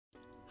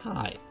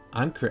Hi,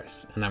 I'm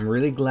Chris, and I'm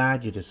really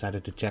glad you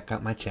decided to check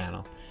out my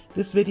channel.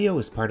 This video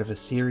is part of a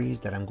series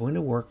that I'm going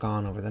to work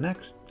on over the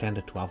next 10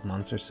 to 12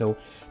 months or so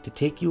to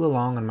take you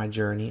along on my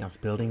journey of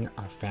building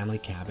our family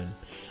cabin.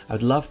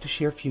 I'd love to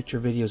share future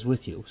videos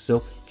with you,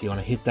 so if you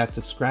want to hit that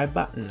subscribe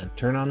button and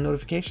turn on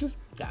notifications,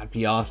 that'd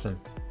be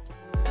awesome.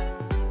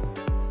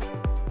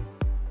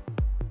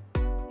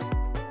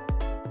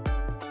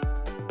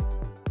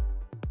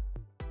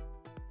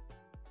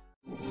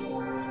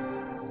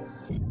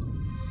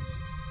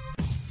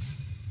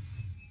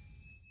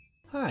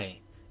 Hi,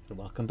 and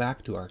welcome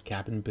back to our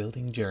cabin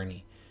building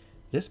journey.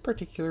 This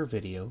particular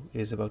video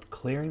is about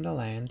clearing the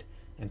land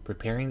and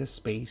preparing the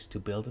space to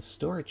build a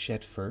storage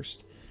shed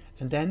first,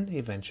 and then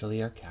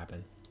eventually our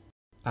cabin.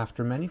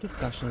 After many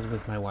discussions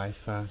with my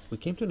wife, we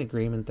came to an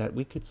agreement that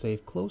we could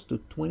save close to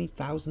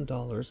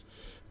 $20,000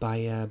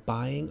 by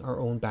buying our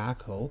own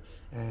backhoe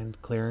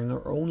and clearing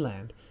our own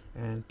land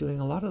and doing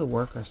a lot of the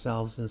work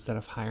ourselves instead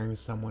of hiring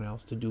someone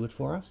else to do it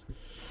for us.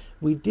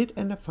 We did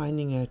end up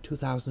finding a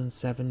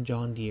 2007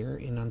 John Deere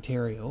in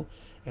Ontario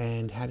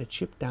and had it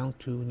shipped down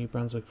to New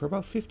Brunswick for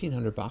about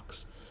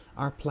 $1,500.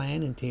 Our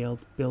plan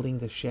entailed building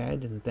the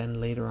shed and then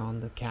later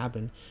on the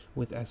cabin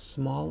with as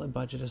small a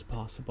budget as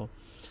possible.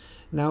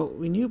 Now,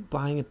 we knew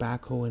buying a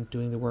backhoe and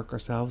doing the work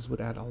ourselves would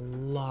add a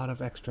lot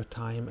of extra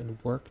time and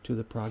work to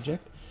the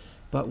project,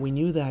 but we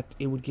knew that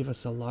it would give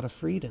us a lot of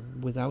freedom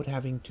without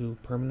having to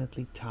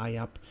permanently tie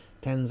up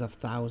tens of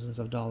thousands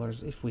of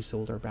dollars if we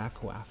sold our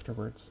backhoe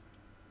afterwards.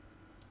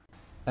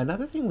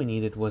 Another thing we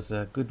needed was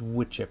a good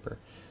wood chipper.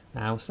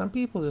 Now, some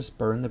people just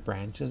burn the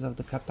branches of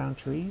the cut down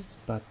trees,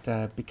 but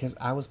because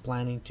I was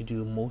planning to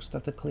do most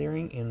of the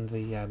clearing in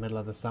the middle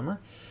of the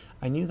summer,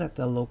 I knew that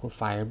the local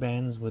fire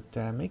bans would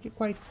make it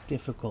quite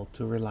difficult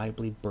to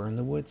reliably burn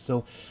the wood,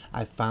 so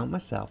I found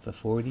myself a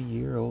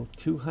 40-year-old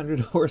 200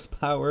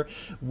 horsepower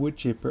wood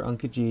chipper on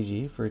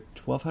Kijiji for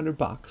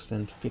 $1,200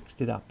 and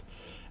fixed it up.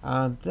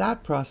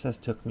 That process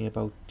took me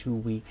about 2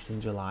 weeks in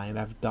July, and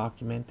I've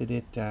documented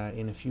it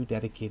in a few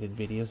dedicated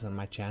videos on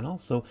my channel,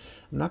 so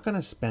I'm not going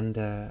to spend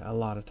a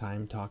lot of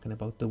time talking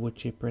about the wood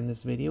chipper in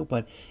this video,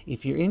 but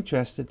if you're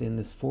interested in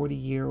this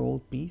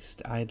 40-year-old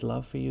beast, I'd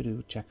love for you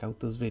to check out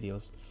those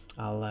videos.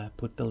 I'll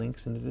put the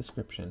links in the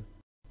description.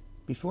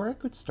 Before I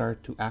could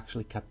start to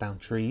actually cut down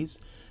trees,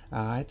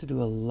 I had to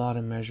do a lot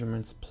of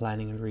measurements,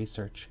 planning, and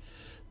research.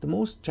 The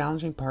most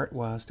challenging part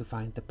was to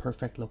find the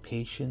perfect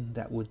location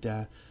that would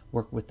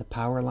work with the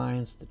power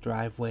lines, the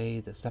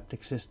driveway, the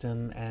septic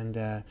system,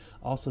 and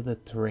also the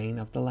terrain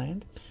of the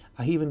land.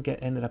 I even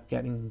ended up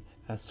getting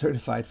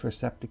certified for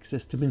septic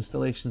system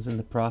installations in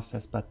the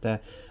process,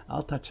 but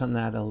I'll touch on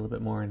that a little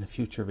bit more in a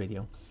future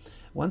video.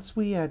 Once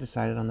we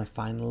decided on the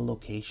final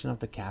location of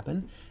the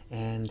cabin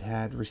and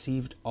had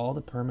received all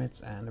the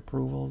permits and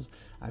approvals,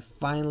 I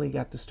finally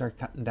got to start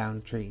cutting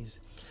down trees.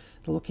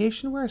 The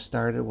location where I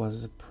started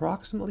was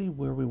approximately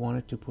where we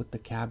wanted to put the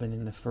cabin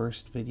in the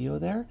first video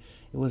there.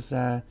 It was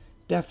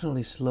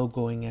definitely slow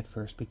going at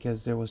first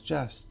because there was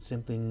just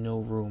simply no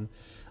room.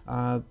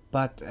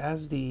 But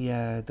as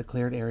the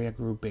cleared area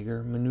grew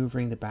bigger,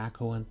 maneuvering the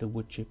backhoe and the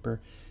wood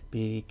chipper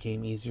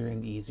became easier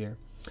and easier.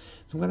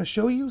 So I'm going to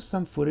show you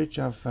some footage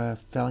of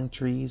felling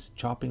trees,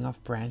 chopping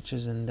off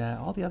branches, and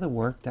all the other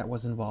work that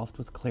was involved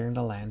with clearing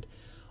the land.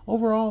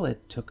 Overall,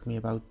 it took me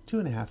about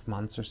 2.5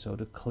 months or so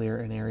to clear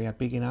an area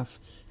big enough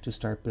to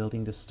start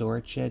building the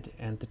storage shed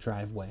and the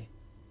driveway.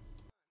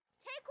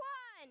 Take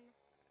one!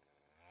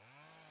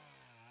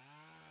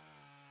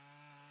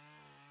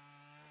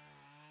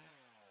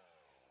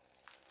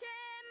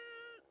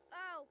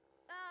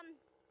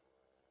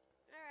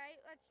 Alright,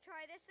 let's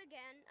try this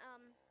again.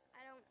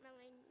 I don't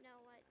really know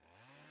what...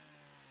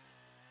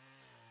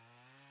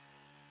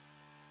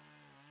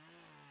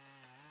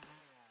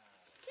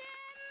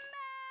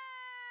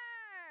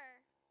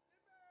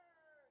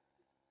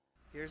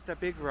 Here's the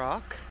big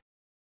rock,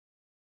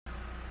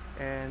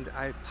 and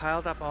I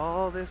piled up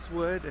all this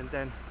wood and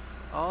then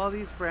all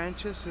these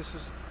branches. This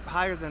is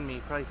higher than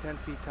me, probably 10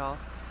 feet tall,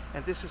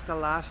 and this is the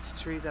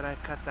last tree that I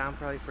cut down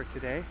probably for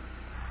today.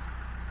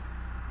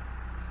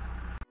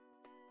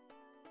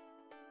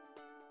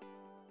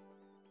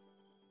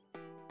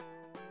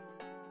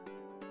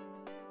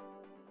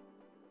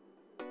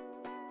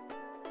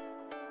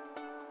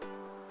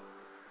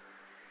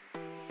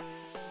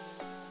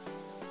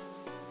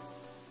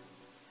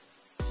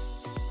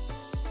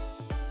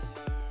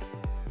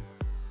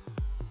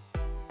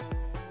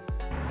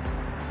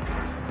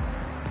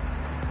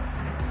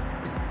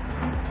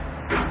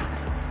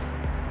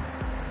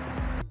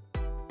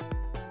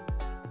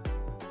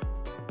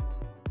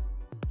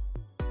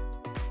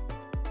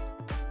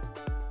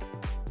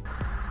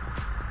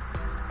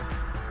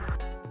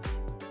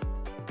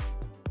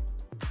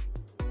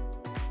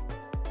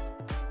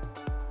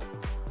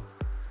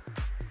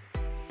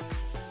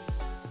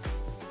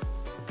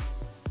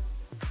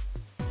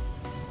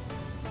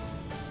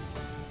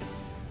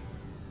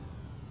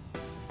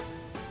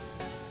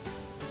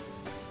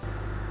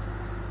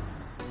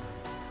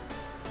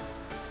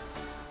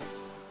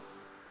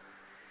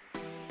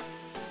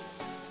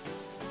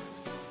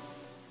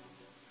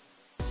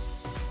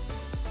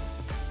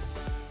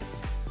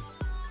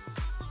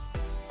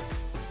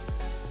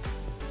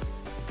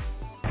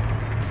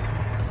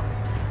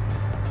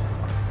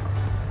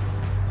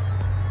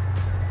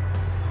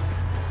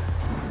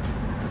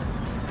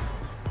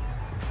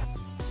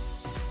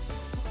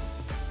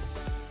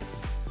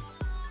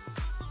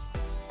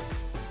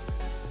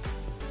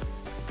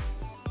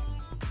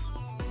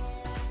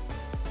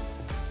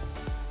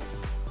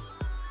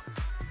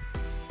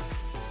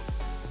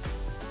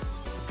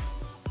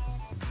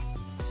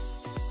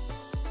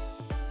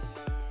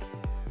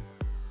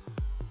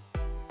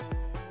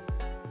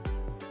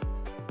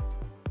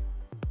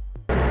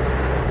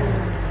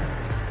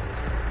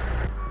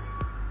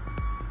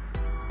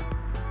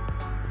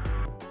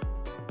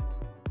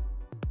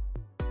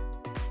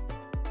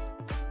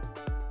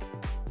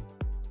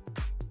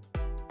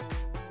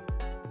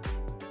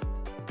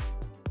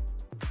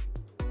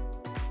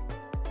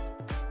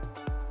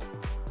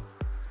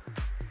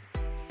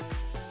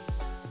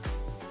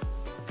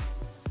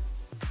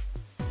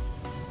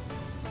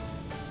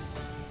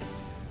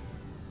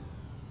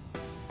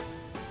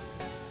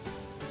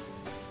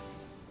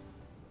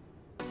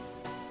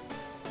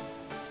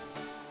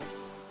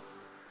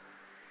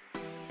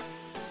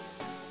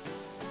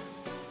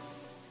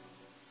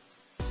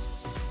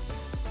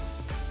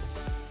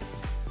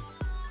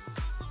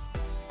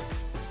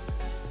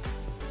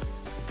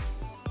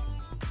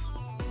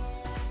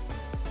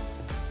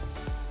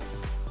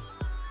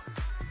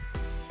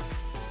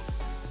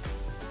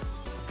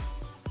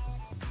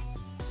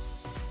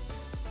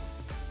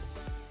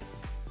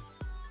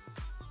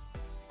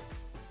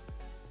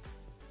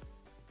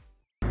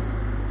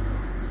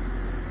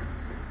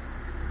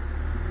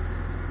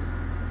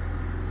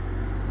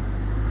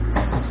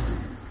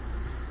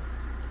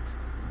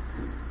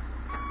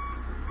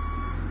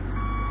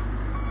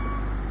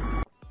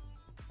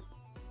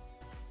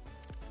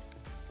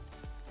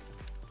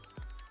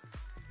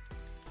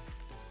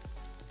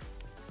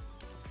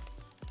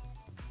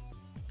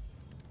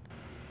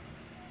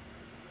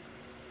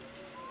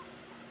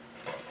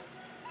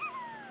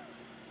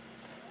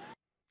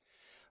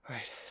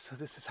 so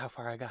this is how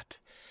far I got.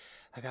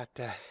 I got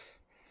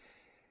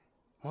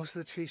most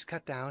of the trees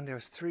cut down. There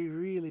was 3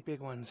 really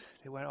big ones.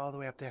 They went all the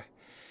way up there.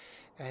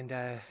 And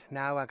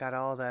now I got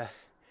all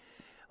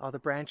the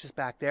branches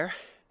back there.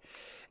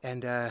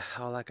 And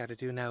all I got to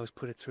do now is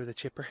put it through the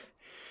chipper.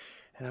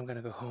 And I'm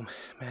gonna go home.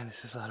 Man,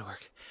 this is a lot of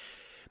work.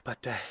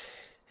 But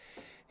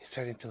it's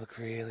starting to look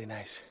really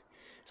nice.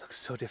 It looks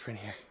so different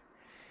here.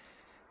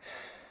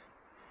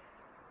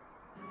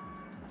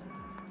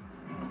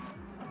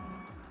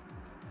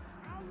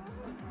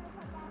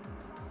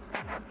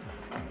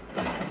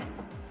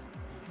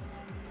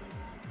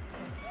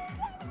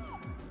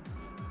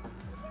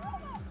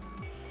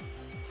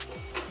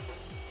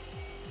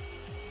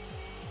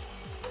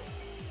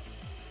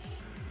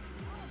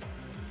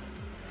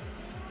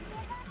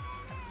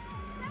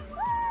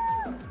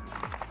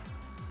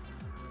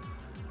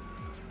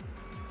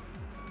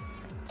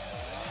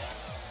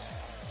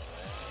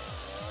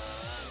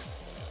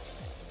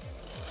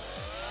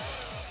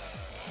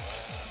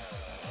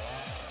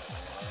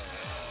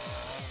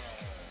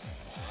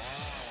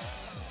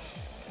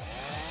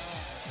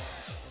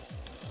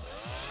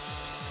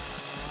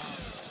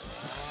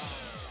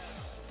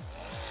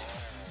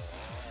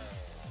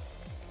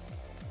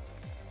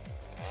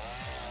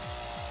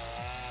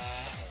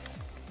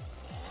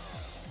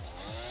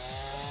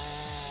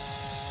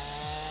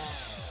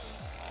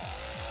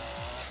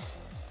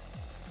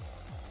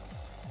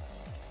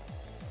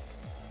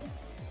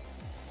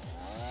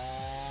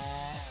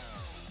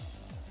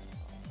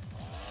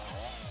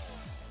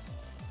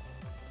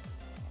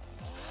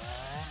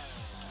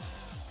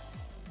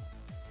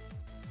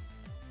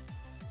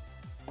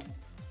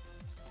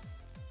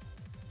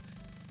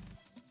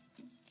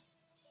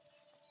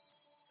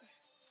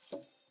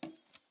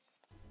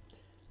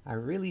 I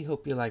really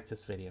hope you liked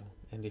this video,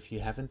 and if you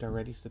haven't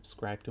already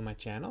subscribed to my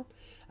channel,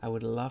 I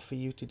would love for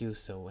you to do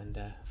so and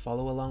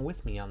follow along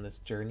with me on this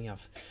journey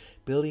of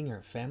building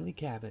our family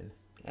cabin.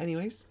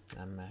 Anyways,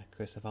 I'm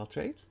Chris of All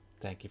Trades.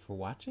 Thank you for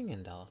watching,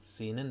 and I'll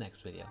see you in the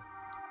next video.